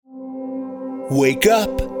Wake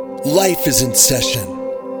up! Life is in session,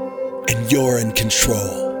 and you're in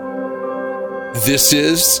control. This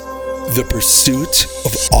is The Pursuit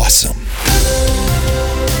of Awesome.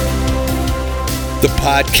 The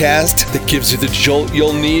podcast that gives you the jolt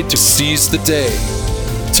you'll need to seize the day,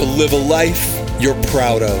 to live a life you're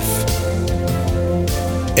proud of.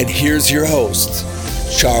 And here's your host,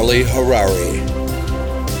 Charlie Harary.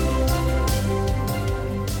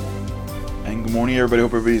 And good morning, everybody.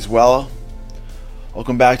 Hope everybody's well.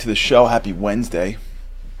 Welcome back to the show. Happy Wednesday.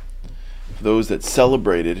 For those that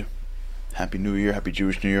celebrated, Happy New Year, Happy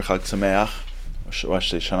Jewish New Year, Chag Sameach,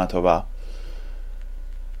 Shana Tova.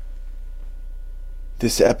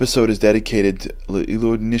 This episode is dedicated to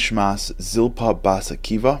Le'ilud Nishmas Zilpa Bas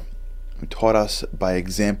Akiva, who taught us by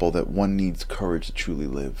example that one needs courage to truly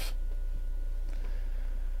live.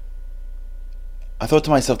 I thought to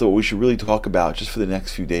myself that what we should really talk about just for the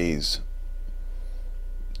next few days,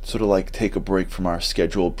 sort of like take a break from our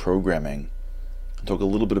scheduled programming, and talk a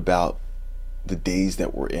little bit about the days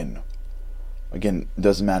that we're in. Again, it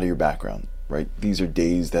doesn't matter your background, right? These are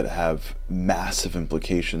days that have massive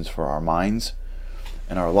implications for our minds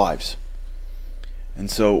and our lives. And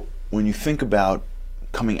so when you think about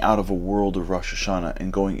coming out of a world of Rosh Hashanah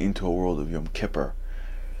and going into a world of Yom Kippur,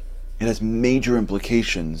 it has major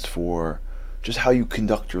implications for just how you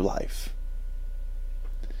conduct your life.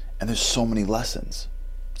 And there's so many lessons.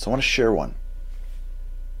 So I want to share one.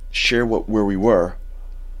 Share where we were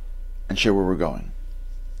and share where we're going.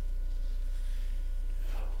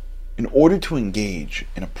 In order to engage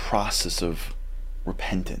in a process of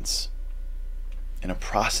repentance, in a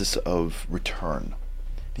process of return,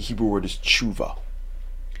 the Hebrew word is tshuva,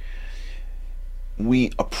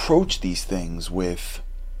 we approach these things with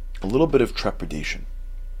a little bit of trepidation.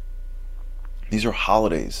 These are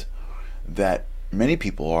holidays that many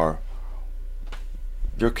people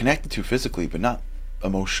they're connected to physically, but not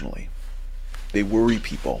emotionally. They worry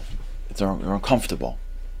people. They're uncomfortable.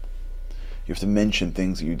 You have to mention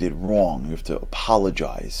things that you did wrong. You have to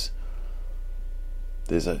apologize.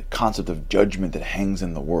 There's a concept of judgment that hangs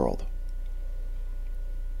in the world.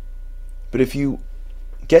 But if you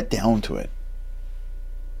get down to it,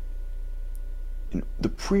 the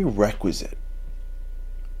prerequisite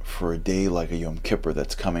for a day like a Yom Kippur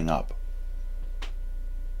that's coming up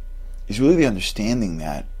is really the understanding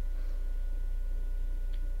that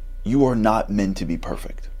you are not meant to be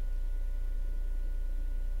perfect.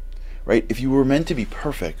 Right? If you were meant to be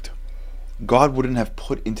perfect, God wouldn't have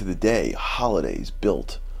put into the day holidays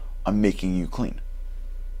built on making you clean.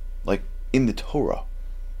 Like in the Torah,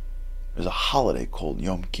 there's a holiday called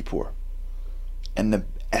Yom Kippur. And the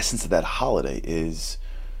essence of that holiday is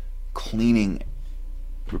cleaning,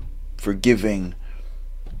 forgiving,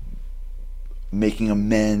 making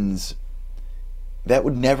amends. That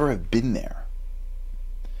would never have been there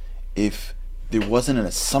if there wasn't an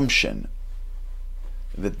assumption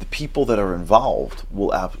that the people that are involved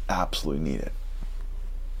will absolutely need it.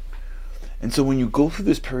 And so when you go through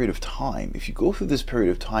this period of time, if you go through this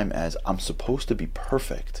period of time as I'm supposed to be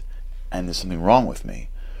perfect and there's something wrong with me,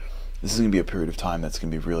 this is going to be a period of time that's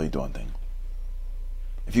going to be really daunting.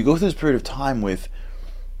 If you go through this period of time with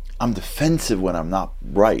I'm defensive when I'm not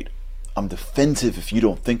right, I'm defensive if you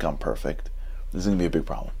don't think I'm perfect, this is going to be a big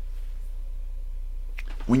problem.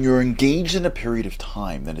 When you're engaged in a period of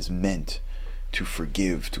time that is meant to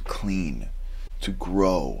forgive, to clean, to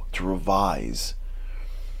grow, to revise,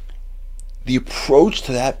 the approach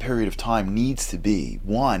to that period of time needs to be,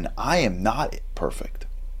 one, I am not perfect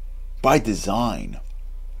by design,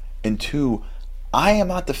 and two, I am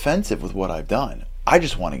not defensive with what I've done. I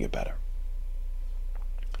just want to get better.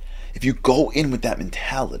 If you go in with that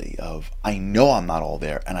mentality of, I know I'm not all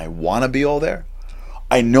there and I want to be all there,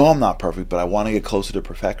 I know I'm not perfect, but I want to get closer to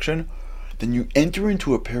perfection, then you enter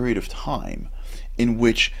into a period of time in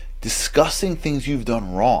which discussing things you've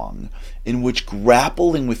done wrong, in which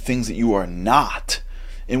grappling with things that you are not,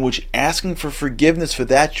 in which asking for forgiveness for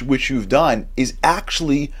that which you've done is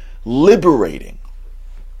actually liberating.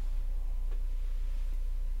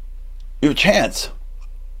 You have a chance.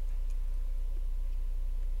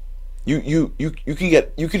 You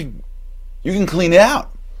can clean it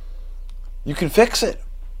out. You can fix it.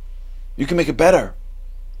 You can make it better.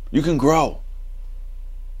 You can grow.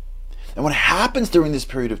 And what happens during this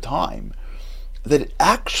period of time, that it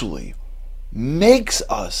actually makes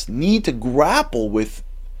us need to grapple with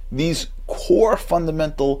these core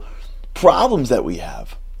fundamental problems that we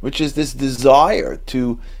have, which is this desire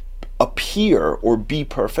to appear or be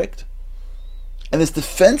perfect, and this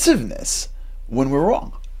defensiveness when we're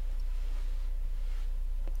wrong.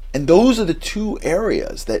 And those are the two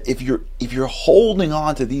areas that if you're holding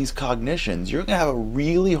on to these cognitions, you're going to have a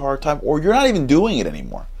really hard time, or you're not even doing it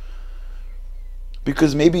anymore.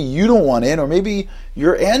 Because maybe you don't want in, or maybe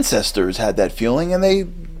your ancestors had that feeling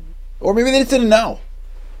or maybe they just didn't know.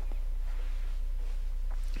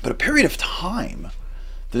 But a period of time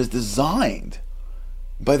that is designed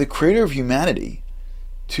by the creator of humanity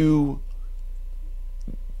to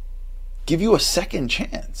give you a second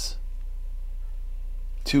chance,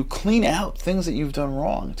 to clean out things that you've done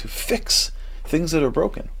wrong, to fix things that are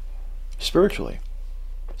broken spiritually.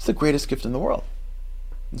 It's the greatest gift in the world.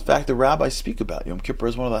 In fact, the rabbis speak about Yom Kippur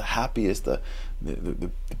as one of the happiest, the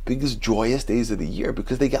biggest, joyous days of the year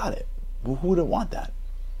because they got it. Well, who wouldn't want that?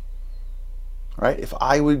 Right? If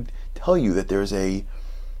I would tell you that there's a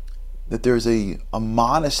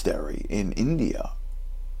monastery in India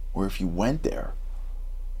where if you went there,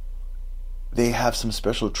 they have some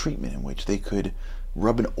special treatment in which they could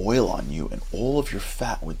rub an oil on you and all of your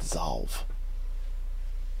fat would dissolve.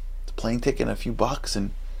 It's a plane ticket and a few bucks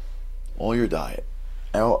and all your diet.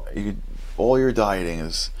 All your dieting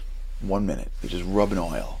is 1 minute. You just rub an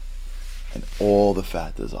oil and all the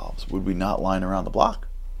fat dissolves. Would we not line around the block?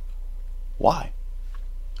 Why?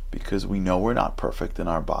 Because we know we're not perfect in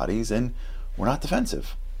our bodies and we're not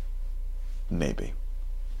defensive. Maybe.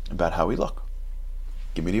 About how we look.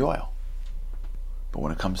 Give me the oil. But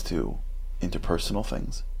when it comes to interpersonal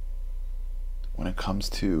things, when it comes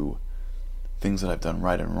to things that I've done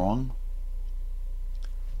right and wrong,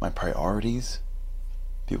 my priorities,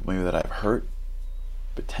 people maybe that I've hurt,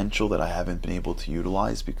 potential that I haven't been able to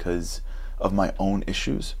utilize because of my own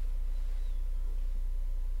issues,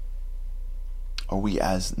 are we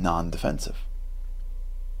as non-defensive?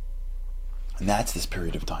 And that's this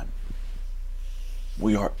period of time.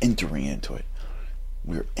 We are entering into it.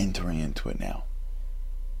 We are entering into it now.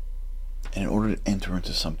 And in order to enter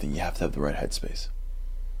into something, you have to have the right headspace.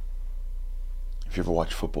 If you ever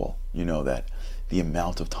watch football, you know that the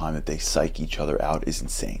amount of time that they psych each other out is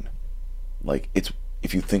insane. Like,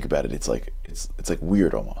 if you think about it, it's like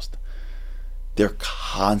weird almost. They're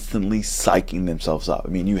constantly psyching themselves up. I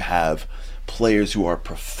mean, you have players who are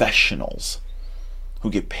professionals, who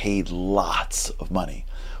get paid lots of money,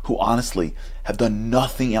 who honestly have done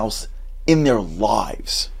nothing else in their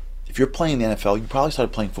lives. If you're playing in the NFL, you probably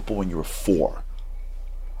started playing football when you were 4.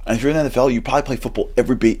 And if you're in the NFL, you probably play football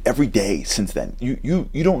every day since then. You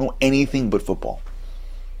don't know anything but football.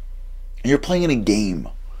 And you're playing in a game.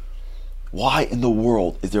 Why in the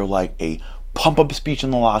world is there like a pump-up speech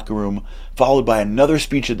in the locker room, followed by another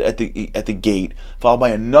speech at the gate, followed by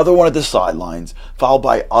another one at the sidelines, followed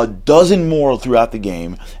by a dozen more throughout the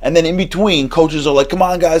game, and then in between, coaches are like, come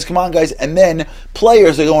on guys, and then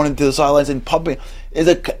players are going into the sidelines and pumping. And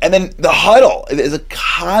then the huddle is a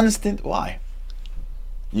constant. Why?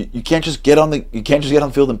 You can't just get on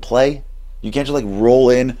the field and play. You can't just like roll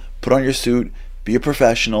in, put on your suit, be a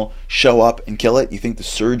professional, show up and kill it. You think the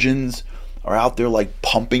surgeons are out there like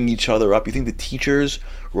pumping each other up? You think the teachers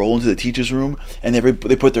roll into the teachers' room and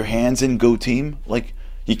they put their hands in, go team? Like,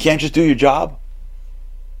 you can't just do your job?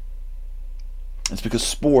 It's because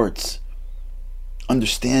sports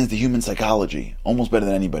understands the human psychology almost better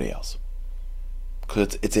than anybody else.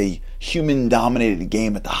 Because it's a human-dominated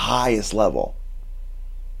game at the highest level.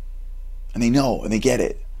 And they know, and they get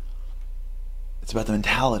it. It's about the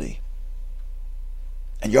mentality.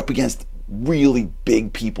 And you're up against really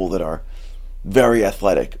big people that are very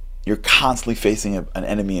athletic. You're constantly facing an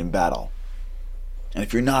enemy in battle. And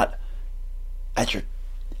if you're not at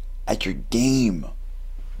your game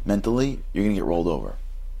mentally, you're going to get rolled over.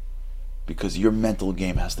 Because your mental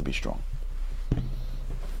game has to be strong.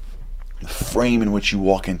 The frame in which you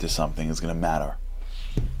walk into something is going to matter.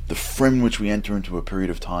 The frame in which we enter into a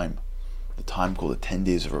period of time, the time called the 10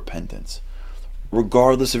 days of repentance.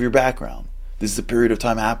 Regardless of your background, this is a period of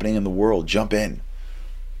time happening in the world. Jump in.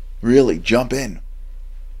 Really, jump in.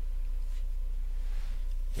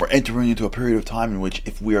 We're entering into a period of time in which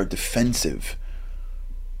if we are defensive,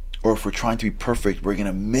 or if we're trying to be perfect, we're going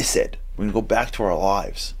to miss it. We're going to go back to our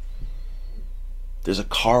lives. There's a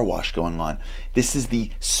car wash going on. This is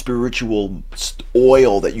the spiritual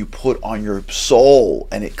oil that you put on your soul,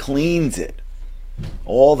 and it cleans it.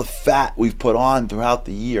 All the fat we've put on throughout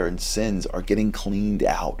the year and sins are getting cleaned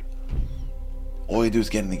out. All you do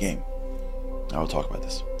is get in the game. I will talk about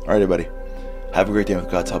this. All right, everybody. Have a great day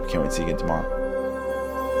with God's help. Can't wait to see you again tomorrow.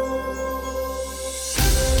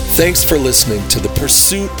 Thanks for listening to The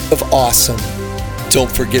Pursuit of Awesome. Don't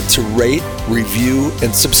forget to rate, review,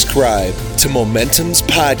 and subscribe to Momentum's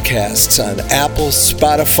podcasts on Apple,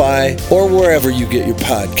 Spotify, or wherever you get your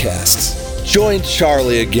podcasts. Join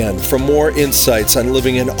Charlie again for more insights on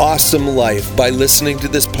living an awesome life by listening to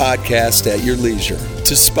this podcast at your leisure.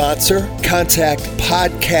 To sponsor, contact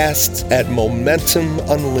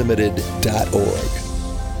podcasts@momentumunlimited.org.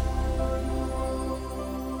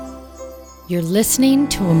 You're listening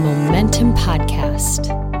to a Momentum podcast.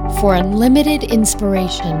 For unlimited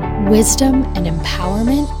inspiration, wisdom, and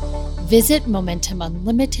empowerment, visit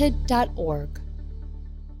momentumunlimited.org.